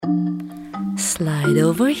Slide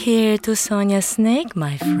over here to Sonia Snake,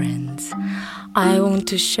 my friends. I want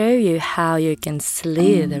to show you how you can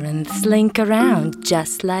slither and slink around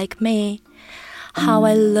just like me. How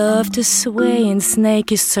I love to sway in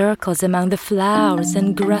snaky circles among the flowers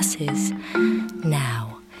and grasses.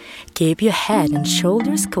 Now, keep your head and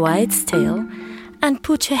shoulders quite still and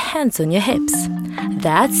put your hands on your hips.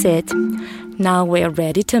 That's it. Now we're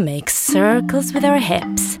ready to make circles with our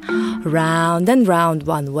hips. Round and round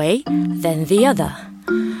one way, then the other.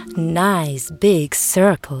 Nice big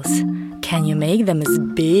circles. Can you make them as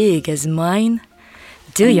big as mine?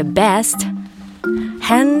 Do your best.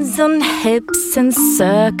 Hands on hips and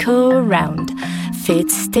circle round.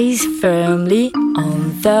 Feet stays firmly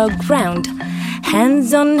on the ground.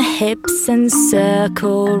 Hands on hips and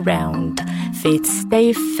circle round. Feet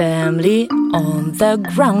stay firmly on the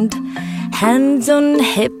ground. Hands on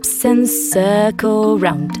hips and circle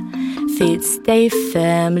round. Feet stay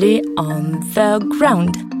firmly on the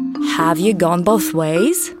ground. Have you gone both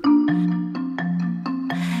ways?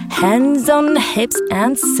 Hands on hips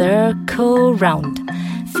and circle round.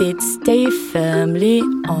 Feet stay firmly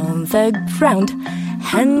on the ground.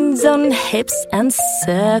 Hands on hips and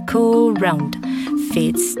circle round.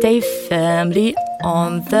 Feet stay firmly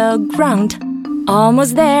on the ground.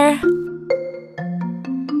 Almost there.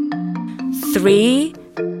 3,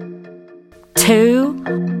 2,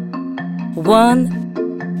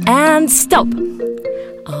 1, and stop.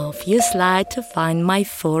 Off you slide to find my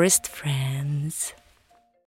forest friend.